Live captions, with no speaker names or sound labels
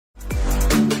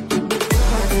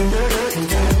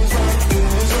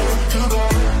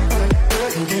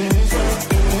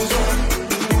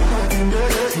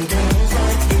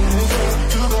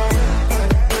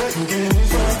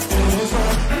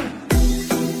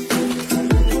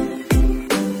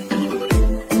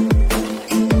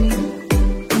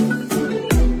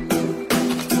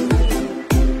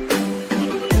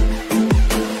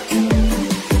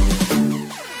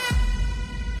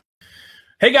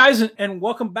guys, and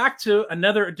welcome back to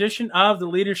another edition of the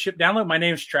Leadership Download. My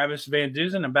name is Travis Van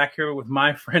Duzen. I'm back here with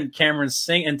my friend Cameron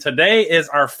Singh, and today is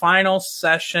our final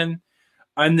session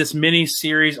in this mini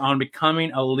series on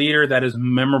becoming a leader that is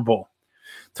memorable.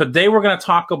 Today, we're going to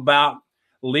talk about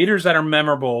leaders that are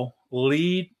memorable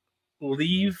leave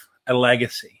a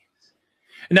legacy.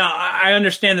 Now, I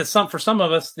understand that for some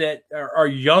of us that are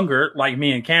younger, like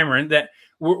me and Cameron, that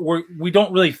we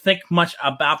don't really think much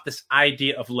about this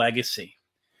idea of legacy.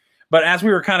 But as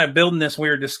we were kind of building this, we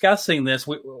were discussing this,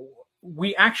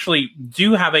 we actually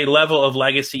do have a level of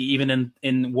legacy even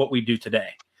in what we do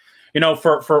today. You know,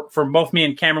 for both me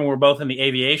and Cameron, we're both in the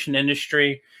aviation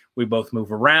industry. We both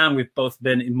move around. We've both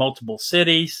been in multiple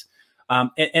cities.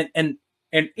 And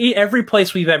every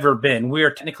place we've ever been,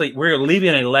 we're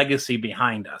leaving a legacy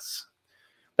behind us.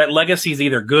 That legacy is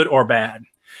either good or bad.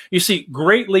 You see,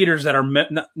 great leaders that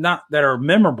are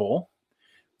memorable,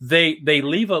 they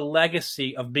leave a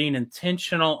legacy of being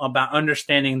intentional about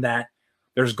understanding that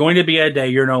there's going to be a day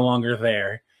you're no longer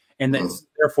there, and that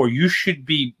therefore you should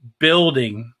be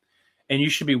building and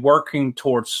you should be working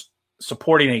towards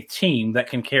supporting a team that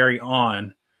can carry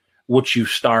on what you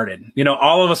started. You know,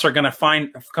 all of us are going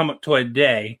to come up to a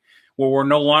day where we're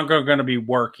no longer going to be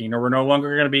working, or we're no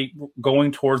longer going to be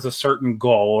going towards a certain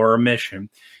goal or a mission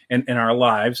in our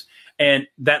lives. And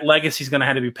that legacy is going to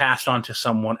have to be passed on to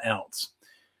someone else.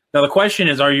 Now, the question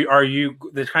is, are you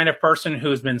the kind of person who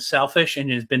has been selfish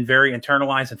and has been very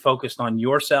internalized and focused on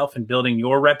yourself and building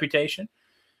your reputation?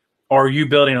 Or are you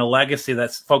building a legacy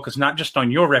that's focused not just on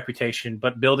your reputation,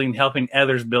 but helping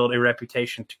others build a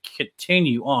reputation to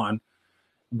continue on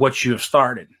what you have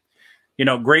started? You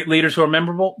know, great leaders who are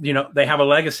memorable, you know, they have a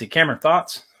legacy. Cameron,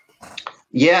 thoughts?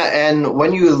 Yeah, and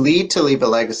when you leave a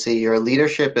legacy, your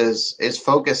leadership is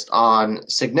focused on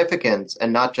significance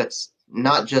and not just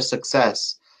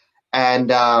success.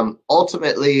 And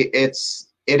ultimately, it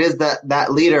is that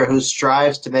leader who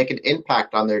strives to make an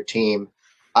impact on their team.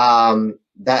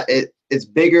 That it's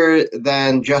bigger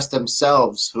than just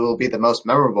themselves who will be the most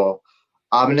memorable.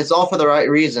 And it's all for the right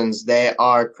reasons. They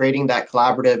are creating that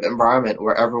collaborative environment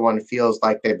where everyone feels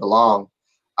like they belong.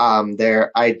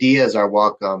 Their ideas are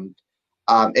welcomed.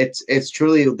 It's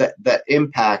truly the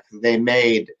impact they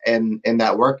made in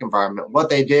that work environment. What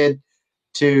they did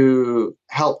to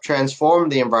help transform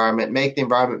the environment, make the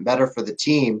environment better for the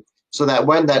team, so that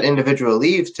when that individual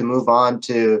leaves to move on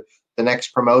to the next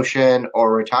promotion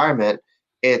or retirement,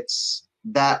 it's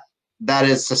that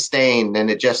is sustained, and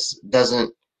it just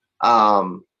doesn't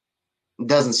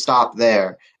stop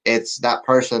there. It's that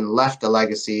person left a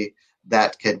legacy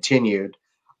that continued.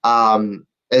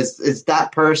 Is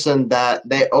that person that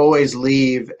they always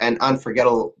leave an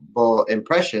unforgettable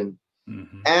impression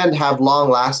and have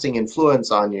long-lasting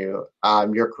influence on you,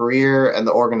 your career, and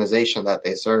the organization that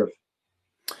they serve.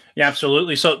 Yeah,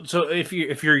 absolutely. So if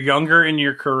you're younger in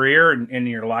your career and in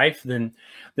your life, then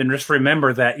just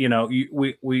remember that, you know,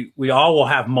 we all will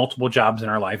have multiple jobs in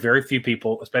our life. Very few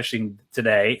people, especially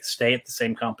today, stay at the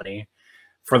same company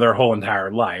for their whole entire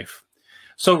life.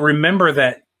 So remember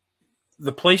that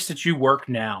the place that you work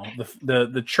now,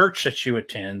 the church that you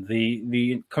attend,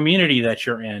 the community that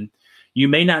you're in, you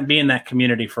may not be in that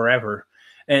community forever.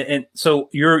 And so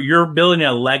you're building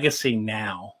a legacy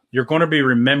now. You're going to be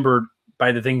remembered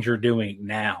by the things you're doing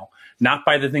now, not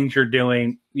by the things you're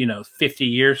doing, 50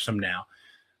 years from now.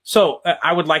 So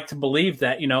I would like to believe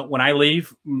that, when I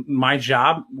leave my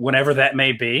job, whenever that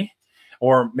may be,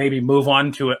 or maybe move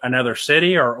on to another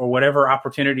city or whatever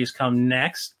opportunities come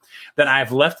next, that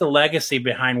I've left a legacy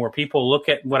behind where people look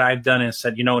at what I've done and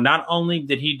said, not only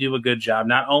did he do a good job,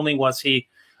 not only was he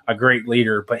a great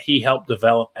leader, but he helped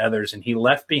develop others, and he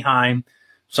left behind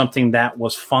something that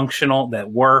was functional, that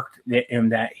worked,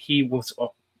 and that he was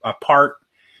a part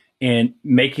in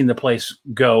making the place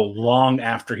go long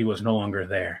after he was no longer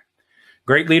there.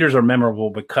 Great leaders are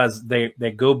memorable because they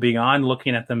go beyond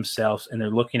looking at themselves, and they're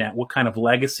looking at what kind of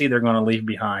legacy they're going to leave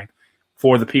behind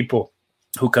for the people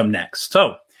who come next.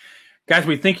 So, guys,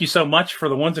 we thank you so much for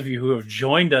the ones of you who have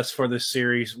joined us for this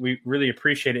series. We really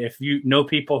appreciate it. If you know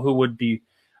people who would be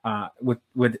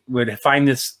would find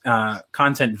this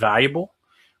content valuable,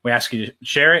 we ask you to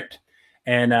share it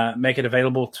and make it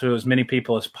available to as many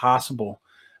people as possible.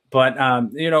 But, at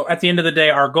the end of the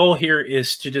day, our goal here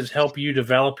is to just help you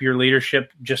develop your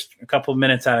leadership just a couple of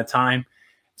minutes at a time.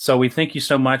 So we thank you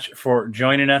so much for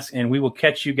joining us, and we will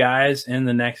catch you guys in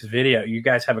the next video. You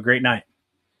guys have a great night.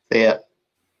 See ya.